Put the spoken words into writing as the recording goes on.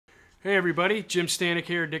Hey everybody, Jim Stanek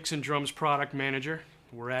here, Dixon Drums Product Manager.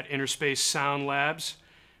 We're at Interspace Sound Labs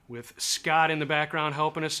with Scott in the background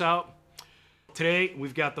helping us out. Today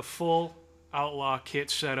we've got the full Outlaw kit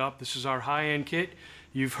set up. This is our high-end kit.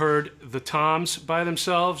 You've heard the toms by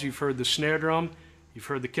themselves, you've heard the snare drum, you've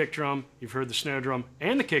heard the kick drum, you've heard the snare drum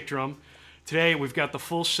and the kick drum. Today we've got the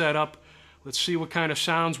full setup. Let's see what kind of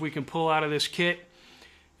sounds we can pull out of this kit.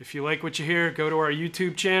 If you like what you hear, go to our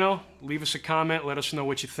YouTube channel, leave us a comment, let us know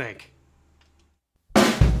what you think.